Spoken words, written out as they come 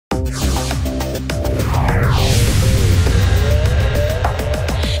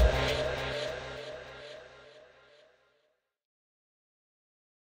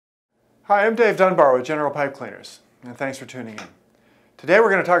Hi, I'm Dave Dunbar with General Pipe Cleaners, and thanks for tuning in. Today we're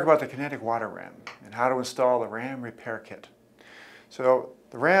going to talk about the Kinetic Water Ram and how to install the Ram repair kit. So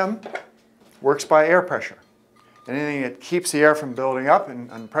the Ram works by air pressure. Anything that keeps the air from building up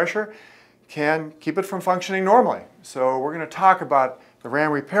and pressure can keep it from functioning normally. So we're going to talk about the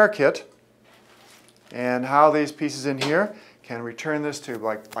Ram repair kit and how these pieces in here can return this to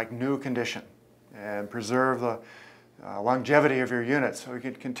like new condition and preserve the longevity of your unit so it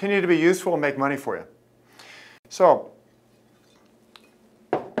can continue to be useful and make money for you. So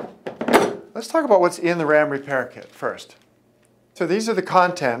let's talk about what's in the Ram repair kit first. So these are the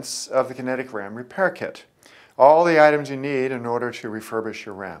contents of the Kinetic Ram repair kit. All the items you need in order to refurbish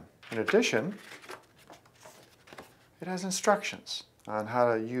your Ram. In addition, it has instructions on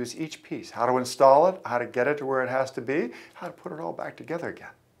how to use each piece, how to install it, how to get it to where it has to be, how to put it all back together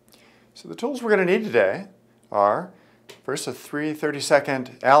again. So the tools we're going to need today are first a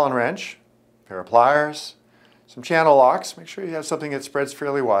 3/32 Allen wrench, a pair of pliers, some channel locks, make sure you have something that spreads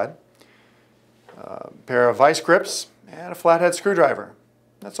fairly wide, a pair of vice grips, and a flathead screwdriver.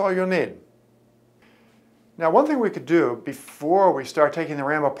 That's all you'll need. Now, one thing we could do before we start taking the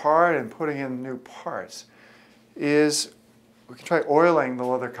Ram apart and putting in new parts is we can try oiling the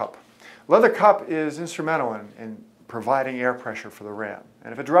leather cup. Leather cup is instrumental in providing air pressure for the Ram.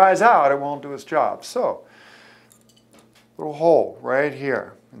 And if it dries out, it won't do its job. So, little hole right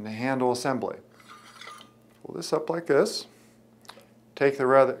here in the handle assembly. Pull this up like this. Take the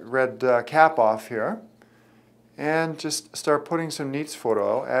red cap off here. And just start putting some neat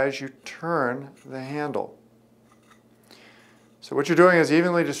photo as you turn the handle. So what you're doing is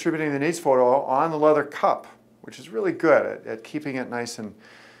evenly distributing the neat photo on the leather cup, which is really good at keeping it nice and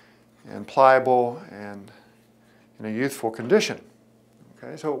pliable and in a youthful condition.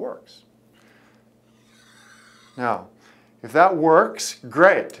 Okay, so it works. Now, if that works,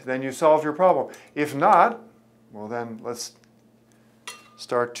 great, then you solve your problem. If not, well then let's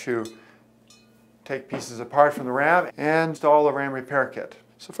start to take pieces apart from the Ram and install the Ram repair kit.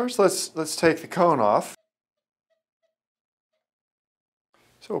 So first let's take the cone off.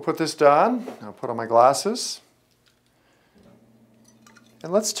 So we'll put this down. I'll put on my glasses.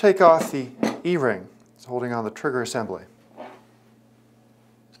 And let's take off the E-ring. It's holding on the trigger assembly.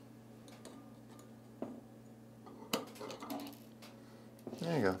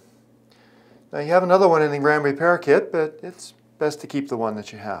 There you go. Now you have another one in the Ram repair kit, but it's best to keep the one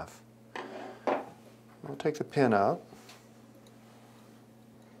that you have. We'll take the pin out.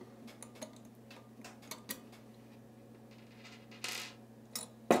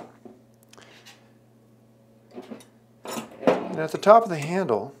 And at the top of the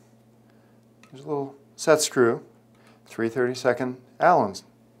handle, there's a little set screw, 3/32 Allen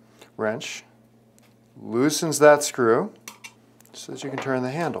wrench. Loosens that screw so that you can turn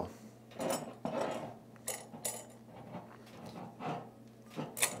the handle.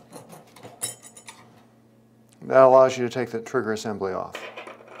 That allows you to take the trigger assembly off.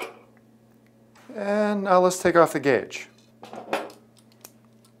 And now let's take off the gauge.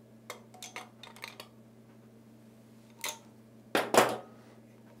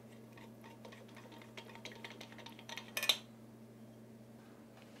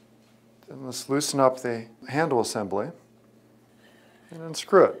 Then let's loosen up the handle assembly and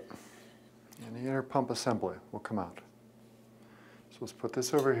unscrew it. And the inner pump assembly will come out. So let's put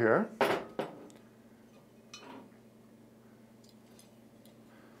this over here.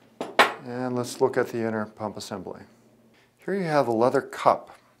 And let's look at the inner pump assembly. Here you have a leather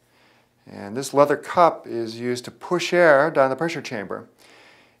cup. And this leather cup is used to push air down the pressure chamber.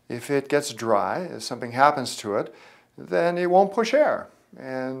 If it gets dry, if something happens to it, then it won't push air.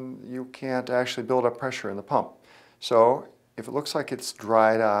 And you can't actually build up pressure in the pump. So if it looks like it's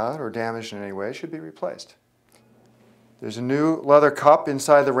dried out or damaged in any way, it should be replaced. There's a new leather cup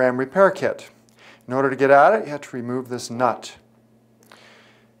inside the Ram repair kit. In order to get at it, you have to remove this nut.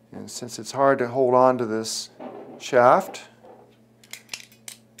 And since it's hard to hold on to this shaft,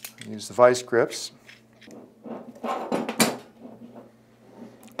 use the vice grips.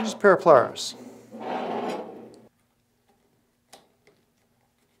 Just a pair of pliers.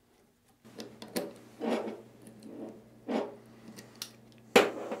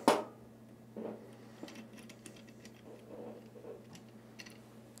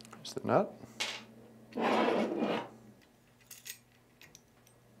 Here's the nut.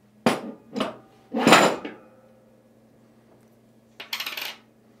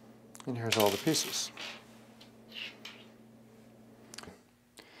 And here's all the pieces.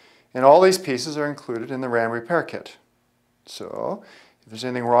 And all these pieces are included in the Ram repair kit. So if there's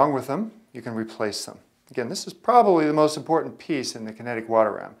anything wrong with them, you can replace them. Again, this is probably the most important piece in the kinetic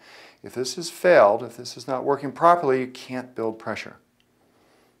water ram. If this has failed, if this is not working properly, you can't build pressure.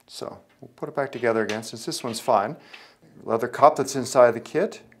 So we'll put it back together again since this one's fine. Leather cup that's inside the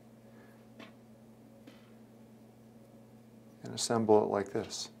kit. And assemble it like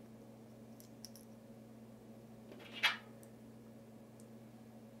this.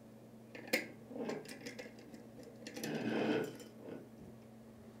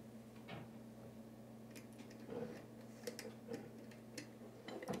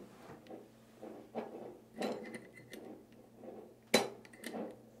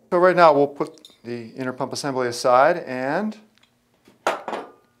 So right now we'll put the inner pump assembly aside and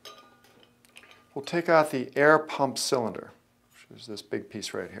we'll take out the air pump cylinder, which is this big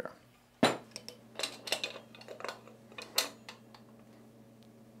piece right here.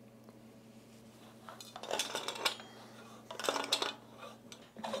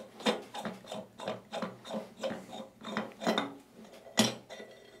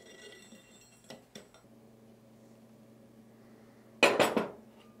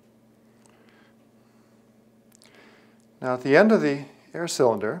 Now at the end of the air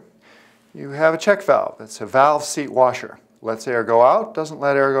cylinder, you have a check valve. It's a valve seat washer. Lets air go out, doesn't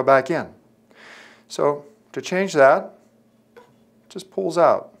let air go back in. So to change that, it just pulls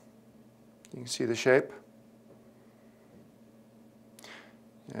out. You can see the shape.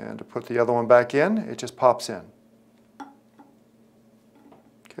 And to put the other one back in, it just pops in.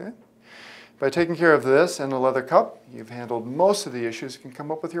 Okay. By taking care of this and the leather cup, you've handled most of the issues you can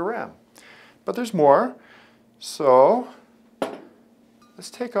come up with your ram. But there's more. So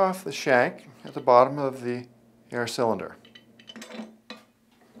let's take off the shank at the bottom of the air cylinder.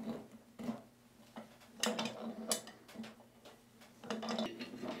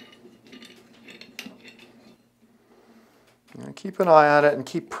 And keep an eye on it and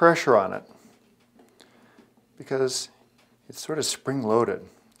keep pressure on it because it's sort of spring-loaded.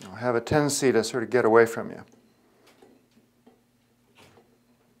 It'll have a tendency to sort of get away from you.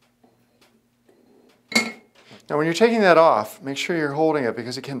 Now when you're taking that off, make sure you're holding it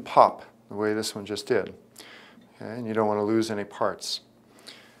because it can pop the way this one just did. Okay? And you don't want to lose any parts.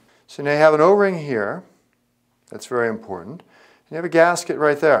 So now you have an O-ring here. That's very important. And you have a gasket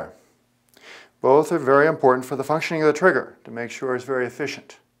right there. Both are very important for the functioning of the trigger to make sure it's very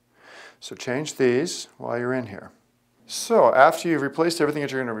efficient. So change these while you're in here. So after you've replaced everything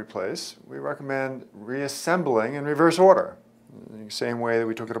that you're going to replace, we recommend reassembling in reverse order, in the same way that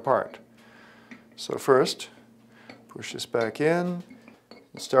we took it apart. So first, push this back in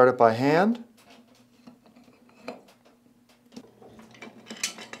and start it by hand.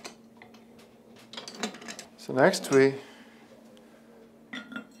 So next we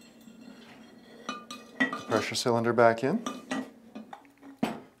put the pressure cylinder back in.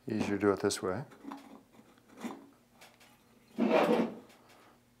 Easier to do it this way.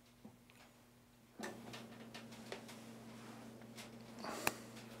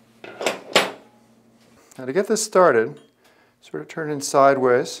 Now to get this started, sort of turn it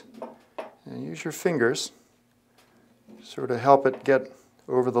sideways and use your fingers to sort of help it get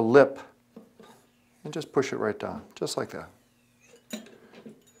over the lip and just push it right down, just like that.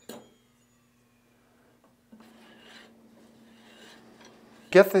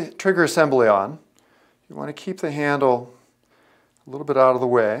 Get the trigger assembly on. You want to keep the handle a little bit out of the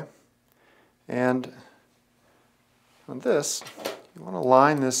way, and on this, you want to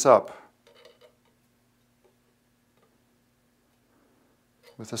line this up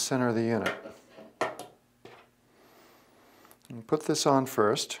with the center of the unit. And put this on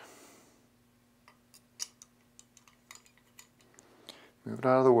first. Move it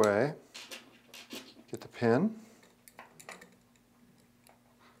out of the way. Get the pin.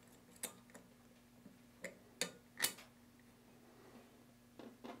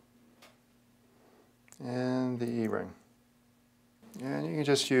 And the E-ring. And you can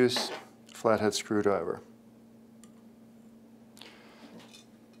just use a flathead screwdriver.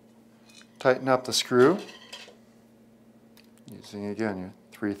 Tighten up the screw using, again, your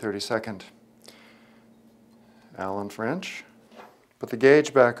 3/32 Allen wrench. Put the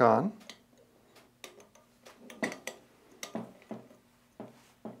gauge back on.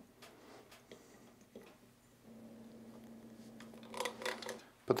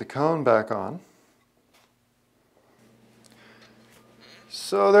 Put the cone back on.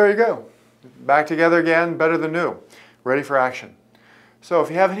 So there you go. Back together again, better than new. Ready for action. So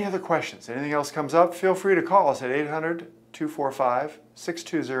if you have any other questions, anything else comes up, feel free to call us at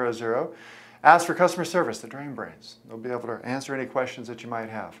 800-245-6200. Ask for customer service at Drain Brains. They'll be able to answer any questions that you might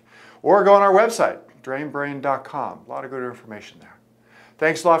have. Or go on our website, drainbrain.com. A lot of good information there.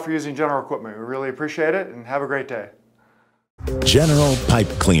 Thanks a lot for using General Equipment. We really appreciate it, and have a great day. General Pipe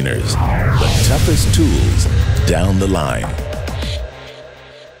Cleaners, the toughest tools down the line.